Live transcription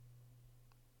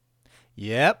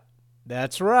Yep,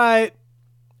 that's right.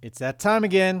 It's that time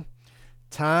again.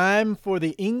 Time for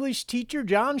the English Teacher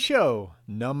John Show,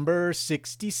 number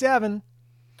 67.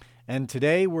 And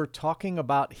today we're talking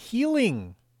about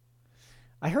healing.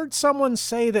 I heard someone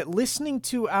say that listening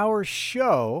to our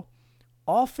show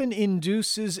often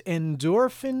induces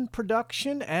endorphin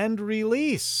production and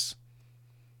release.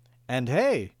 And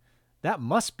hey, that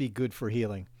must be good for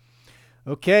healing.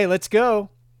 Okay, let's go.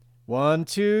 1,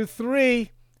 2,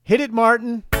 3. Hit it,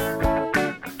 Martin.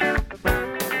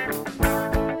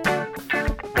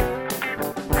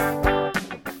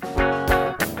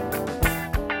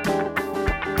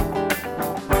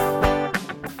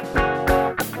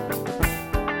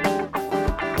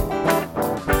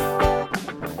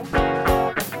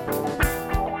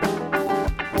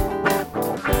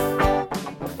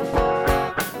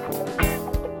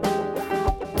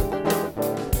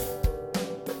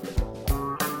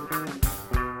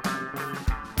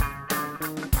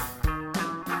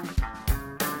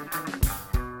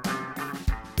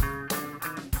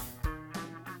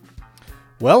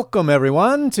 Welcome,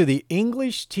 everyone, to the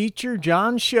English Teacher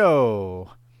John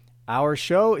Show. Our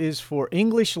show is for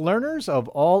English learners of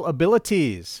all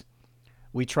abilities.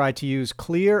 We try to use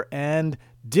clear and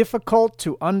difficult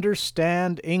to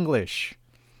understand English.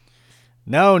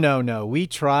 No. We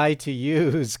try to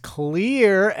use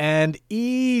clear and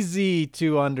easy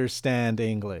to understand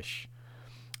English.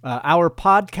 Our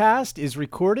podcast is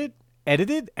recorded,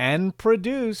 edited, and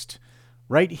produced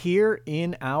right here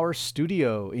in our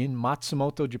studio in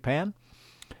Matsumoto, Japan.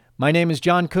 My name is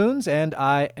John Coons, and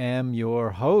I am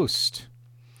your host.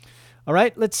 All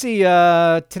right, let's see.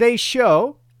 Today's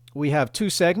show, we have two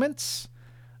segments.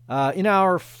 In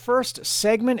our first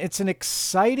segment, it's an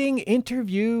exciting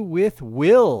interview with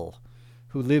Will,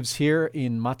 who lives here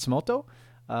in Matsumoto.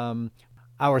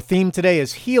 Our theme today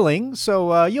is healing,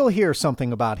 so you'll hear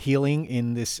something about healing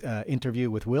in this interview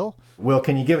with Will. Will,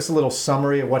 can you give us a little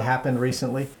summary of what happened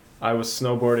recently? I was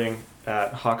snowboarding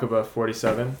at Hakuba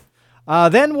 47.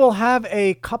 Then we'll have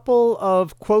a couple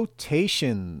of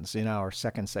quotations in our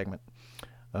second segment.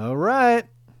 All right,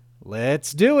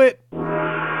 let's do it.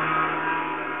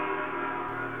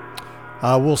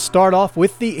 We'll start off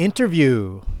with the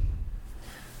interview.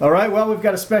 All right, well, we've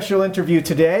got a special interview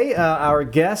today. Our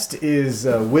guest is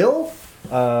Will.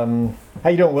 How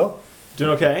you doing, Will?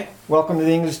 Doing okay. Welcome to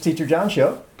the English Teacher John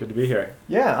Show. Good to be here.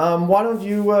 Yeah, why don't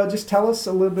you just tell us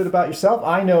a little bit about yourself?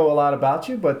 I know a lot about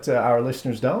you, but our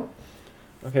listeners don't.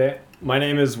 Okay, my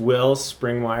name is Will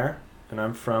Springmeyer, and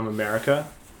I'm from America,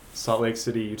 Salt Lake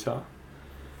City, Utah.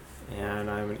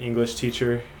 And I'm an English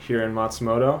teacher here in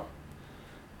Matsumoto.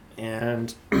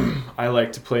 And I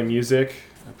like to play music.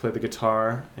 I play the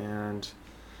guitar, and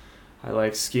I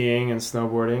like skiing and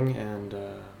snowboarding, and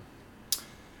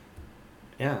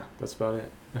yeah, that's about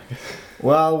it.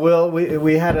 Well, Will,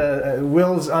 we had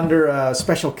Will's under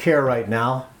special care right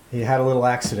now. He had a little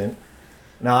accident.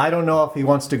 Now, I don't know if he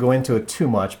wants to go into it too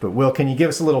much, but Will, can you give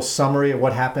us a little summary of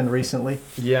what happened recently?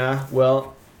 Yeah,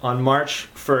 well, on March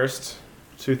 1st,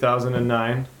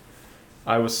 2009,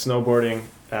 I was snowboarding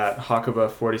at Hakuba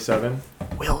 47.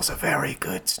 Will's a very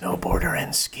good snowboarder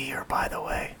and skier, by the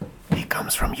way. He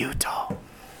comes from Utah.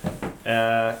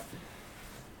 And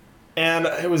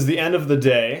it was the end of the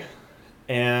day,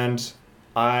 and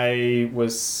I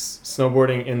was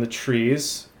snowboarding in the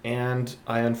trees, and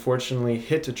I unfortunately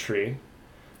hit a tree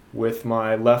with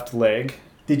my left leg.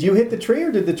 Did you hit the tree,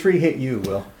 or did the tree hit you,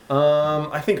 Will?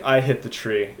 I think I hit the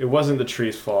tree. It wasn't the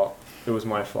tree's fault. It was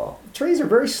my fault. Trees are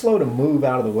very slow to move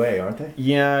out of the way, aren't they?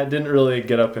 Yeah, it didn't really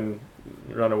get up and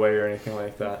run away or anything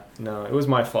like that. No, it was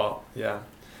my fault. Yeah.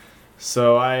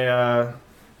 So it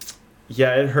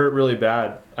hurt really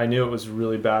bad. I knew it was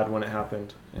really bad when it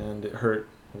happened, and it hurt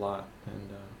a lot.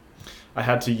 And I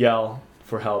had to yell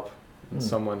for help, and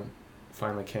someone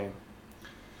finally came.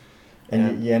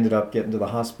 And you ended up getting to the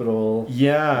hospital.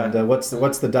 Yeah. And what's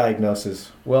the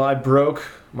diagnosis? Well, I broke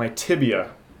my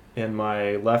tibia in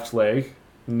my left leg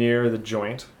near the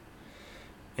joint,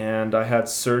 and I had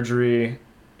surgery,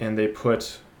 and they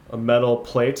put a metal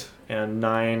plate and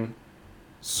 9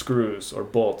 screws or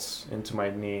bolts into my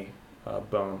knee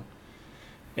bone,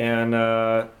 and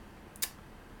I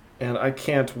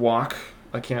can't walk.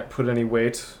 I can't put any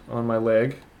weight on my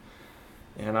leg,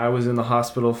 and I was in the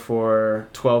hospital for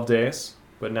 12 days,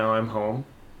 but now I'm home,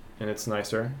 and it's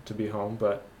nicer to be home,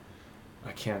 but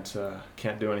I can't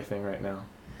do anything right now.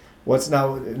 What's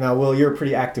now, Will, you're a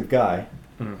pretty active guy.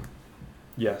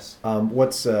 Yes.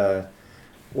 What's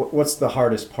What's the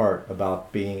hardest part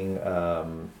about being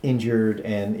injured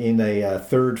and in a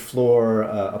third floor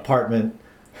apartment?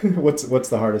 What's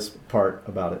the hardest part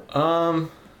about it?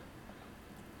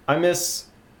 I I miss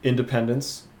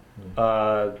independence,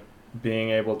 being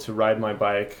able to ride my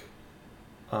bike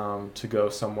to go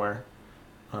somewhere.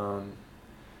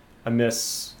 I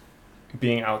miss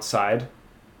being outside.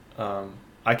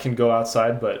 I can go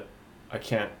outside, but I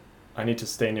can't. I need to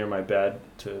stay near my bed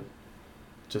to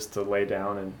lay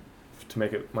down and to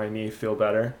make my knee feel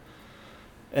better.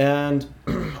 And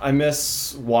I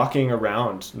miss walking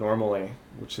around normally,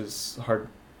 which is hard.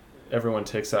 Everyone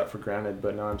takes that for granted,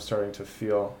 but now I'm starting to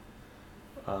feel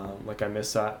like I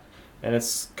miss that. And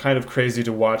it's kind of crazy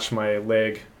to watch my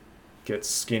leg get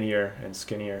skinnier and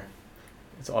skinnier.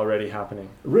 It's already happening.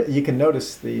 You can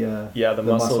notice the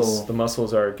the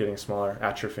muscles are getting smaller,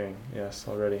 atrophying. Yes,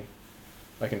 already.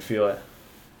 I can feel it.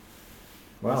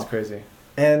 Wow. It's crazy.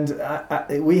 And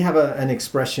we have an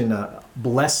expression,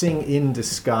 blessing in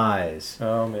disguise,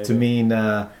 maybe. to mean,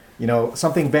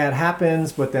 something bad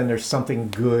happens, but then there's something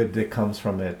good that comes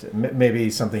from it. Maybe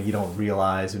something you don't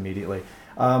realize immediately.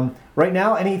 Right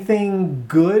now, anything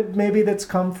good maybe that's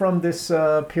come from this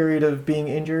period of being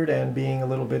injured and being a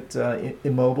little bit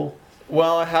immobile?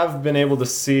 Well, I have been able to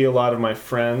see a lot of my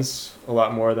friends a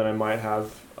lot more than I might have,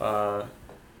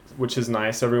 which is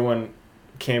nice. Everyone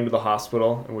came to the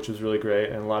hospital, which was really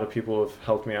great, and a lot of people have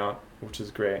helped me out, which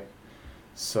is great.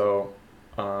 So,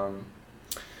 and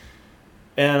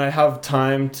I have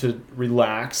time to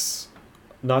relax.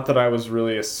 Not that I was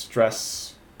really a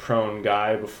stress-prone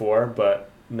guy before, but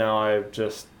now I'm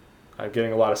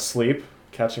getting a lot of sleep,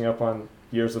 catching up on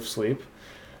years of sleep.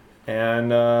 And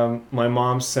my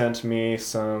mom sent me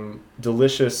some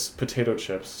delicious potato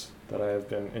chips that I have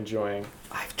been enjoying.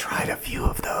 I've tried a few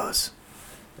of those.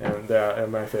 And they're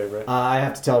my favorite. I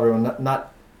have to tell everyone,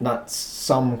 not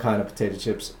some kind of potato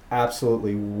chips.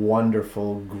 Absolutely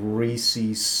wonderful,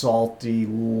 greasy, salty,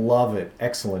 love it.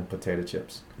 Excellent potato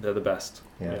chips. They're the best.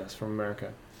 Yeah. Yes, from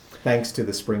America. Thanks to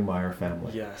the Springmeyer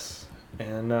family. Yes.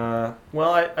 And, I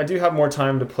do have more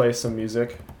time to play some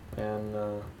music, and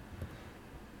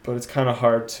but it's kind of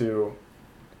hard to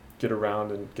get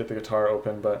around and get the guitar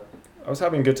open. But I was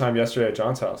having a good time yesterday at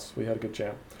John's house. We had a good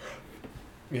jam.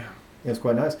 Yeah. It's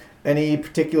quite nice. Any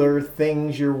particular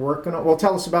things you're working on? Well,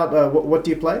 tell us about what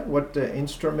do you play? What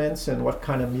instruments and what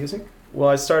kind of music? Well,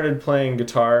 I started playing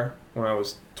guitar when I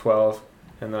was 12,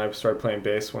 and then I started playing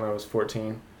bass when I was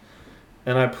 14.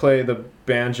 And I play the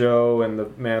banjo and the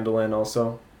mandolin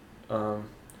also. But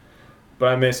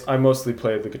I mostly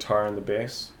play the guitar and the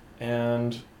bass.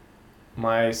 And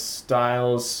my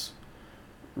styles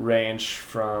range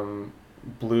from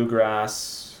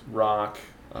bluegrass, rock,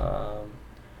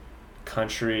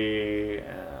 country,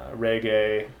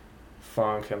 reggae,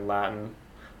 funk, and Latin.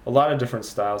 A lot of different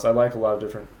styles. I like a lot of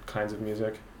different kinds of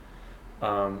music.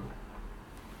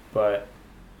 But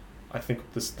I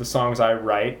think the songs I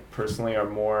write personally are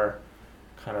more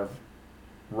kind of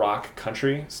rock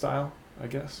country style, I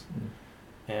guess.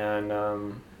 And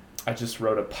I just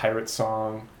wrote a pirate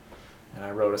song, and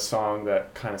I wrote a song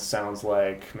that kind of sounds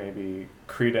like maybe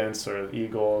Creedence or the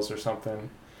Eagles or something.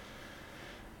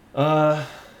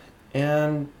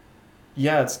 And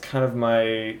yeah, it's kind of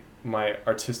my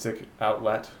artistic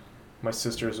outlet. My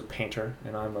sister is a painter,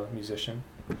 and I'm a musician.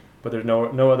 But there's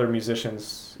no other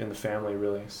musicians in the family,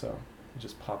 really, so it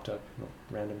just popped up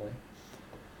randomly.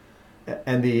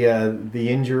 And the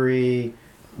injury,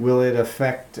 will it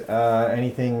affect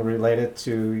anything related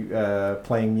to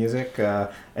playing music?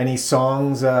 Any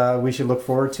songs we should look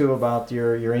forward to about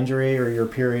your injury or your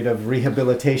period of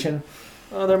rehabilitation?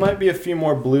 There might be a few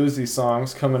more bluesy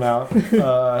songs coming out.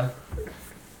 I'm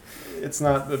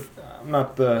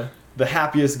not the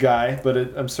happiest guy, but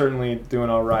I'm certainly doing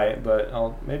all right. But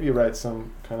I'll maybe write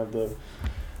some kind of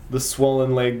the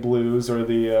swollen leg blues or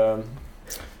the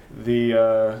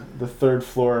third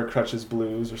floor crutches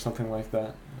blues or something like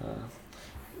that.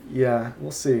 Yeah,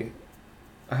 we'll see.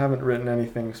 I haven't written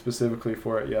anything specifically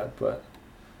for it yet, but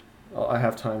I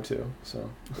have time to. So,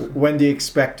 when do you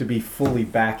expect to be fully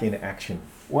back in action?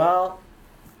 Well,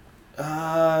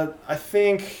 I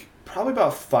think probably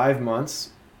about 5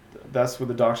 months. That's what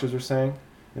the doctors are saying.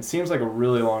 It seems like a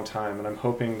really long time, and I'm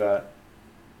hoping that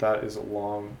is a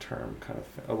long-term kind of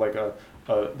thing. Like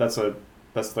that's like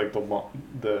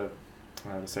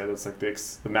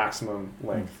the maximum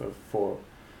length of full.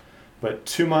 But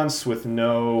 2 months with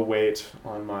no weight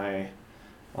on my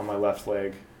left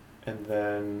leg, and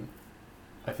then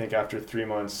I think after 3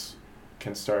 months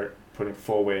can start putting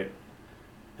full weight,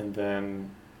 and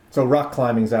then. So rock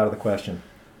climbing's out of the question.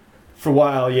 For a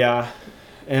while, yeah,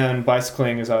 and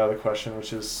bicycling is out of the question,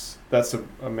 that's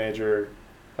a major.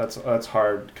 That's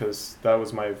hard because that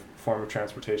was my form of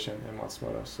transportation in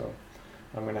Matsumoto. So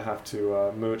I'm going to have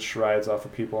to mooch rides off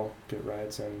of people, get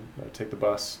rides, and take the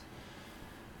bus.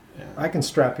 Yeah. I can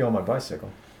strap you on my bicycle.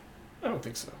 I don't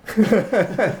think so.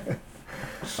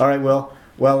 All right, Will.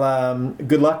 Well,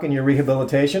 good luck in your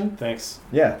rehabilitation. Thanks.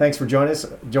 Yeah, thanks for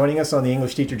joining us on the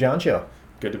English Teacher John Show.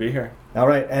 Good to be here. All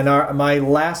right, and my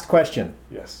last question.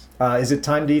 Yes. Is it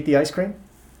time to eat the ice cream?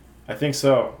 I think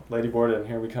so. Lady Borden,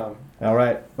 here we come. All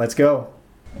right, let's go.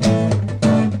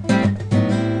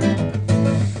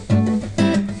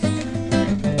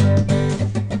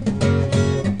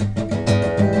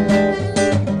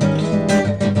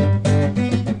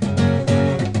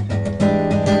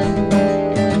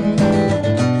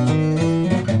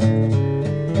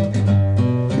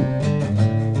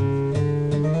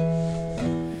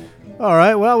 All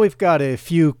right, well, we've got a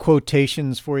few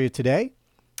quotations for you today.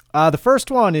 The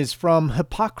first one is from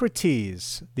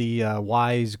Hippocrates, the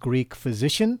wise Greek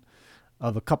physician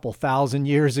of a couple thousand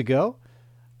years ago.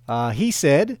 He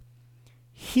said,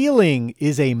 "Healing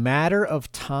is a matter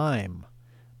of time,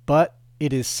 but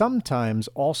it is sometimes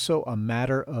also a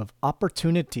matter of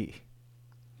opportunity."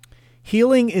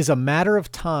 Healing is a matter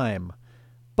of time,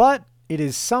 but it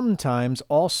is sometimes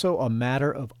also a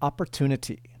matter of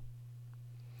opportunity.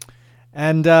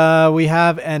 And we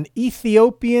have an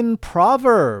Ethiopian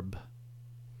proverb.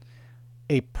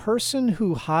 A person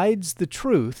who hides the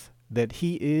truth that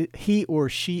he or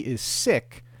she is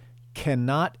sick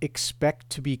cannot expect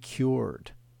to be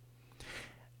cured.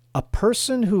 A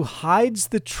person who hides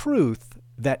the truth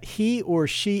that he or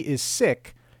she is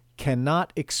sick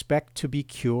cannot expect to be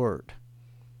cured.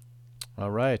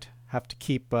 All right. Have to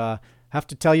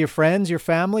tell your friends, your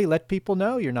family, let people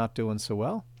know you're not doing so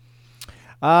well.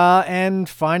 And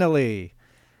finally,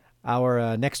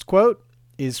 our next quote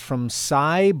is from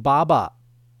Sai Baba,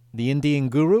 the Indian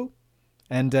guru.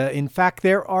 And in fact,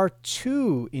 there are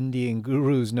two Indian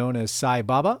gurus known as Sai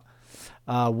Baba.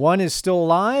 One is still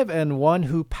alive and one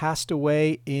who passed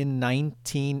away in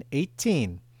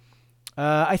 1918.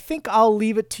 I think I'll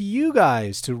leave it to you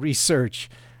guys to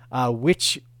research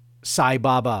which Sai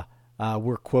Baba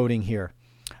we're quoting here.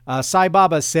 Sai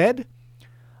Baba said,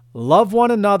 "Love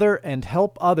one another and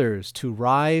help others to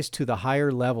rise to the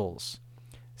higher levels,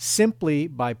 simply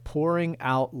by pouring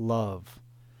out love.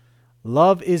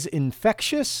 Love is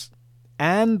infectious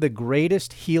and the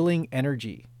greatest healing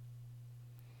energy.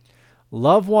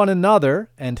 Love one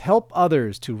another and help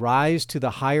others to rise to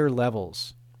the higher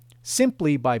levels,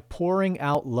 simply by pouring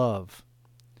out love.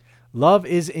 Love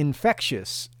is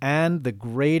infectious and the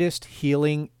greatest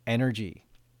healing energy."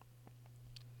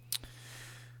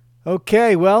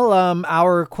 Okay, well,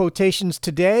 our quotations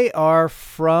today are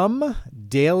from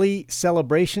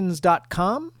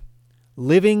dailycelebrations.com,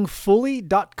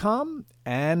 livingfully.com,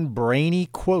 and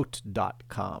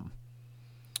brainyquote.com.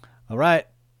 All right,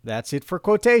 that's it for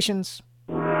quotations.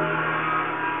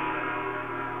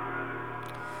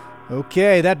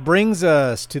 Okay, that brings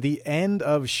us to the end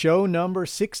of show number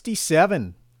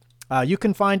 67. You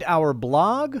can find our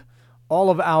blog, all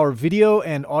of our video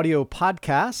and audio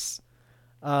podcasts,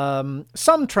 some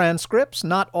transcripts,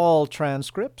 not all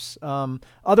transcripts,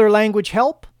 other language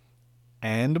help,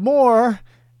 and more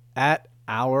at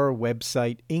our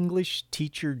website,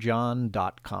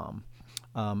 EnglishTeacherJohn.com.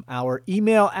 Our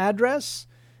email address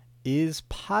is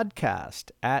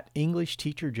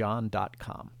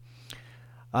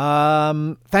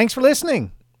podcast@EnglishTeacherJohn.com. Thanks for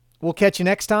listening. We'll catch you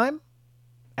next time.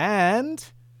 And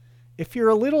if you're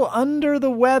a little under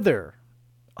the weather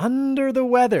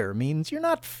means you're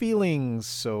not feeling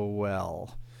so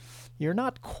well. You're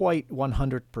not quite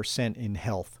 100% in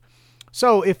health.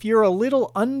 So if you're a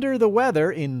little under the weather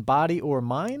in body or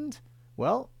mind,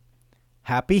 well,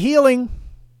 happy healing.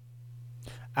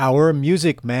 Our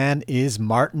music man is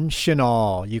Martin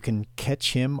Chenal. You can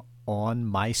catch him on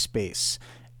MySpace.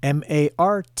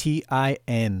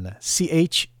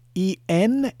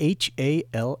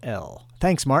 MartinChenhall.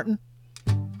 Thanks, Martin.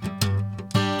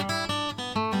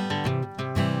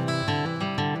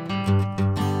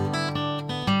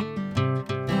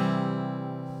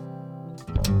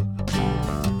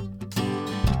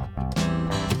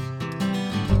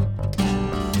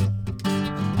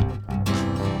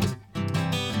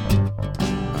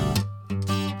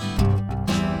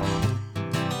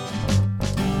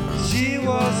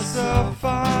 So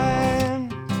fine,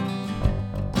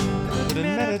 the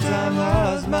minute time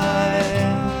was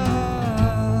mine.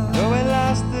 Though it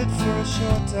lasted for a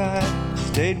short time, she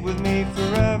stayed with me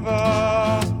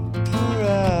forever,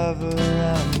 forever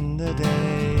and a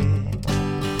day.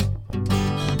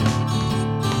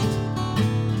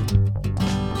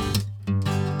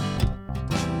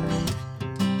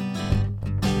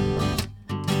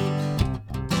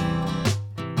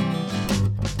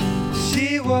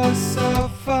 was so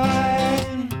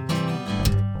fine.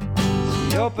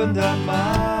 She opened up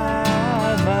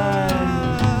my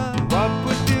mind. What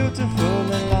was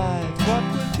beautiful in life? What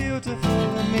was beautiful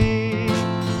in me?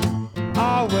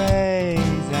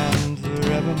 Always and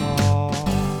forevermore.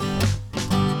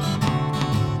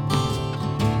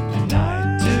 A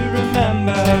night to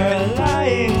remember,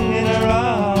 lying in her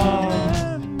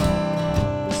arms,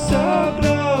 so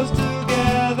close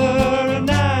together. A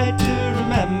night to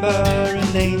remember,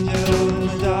 an angel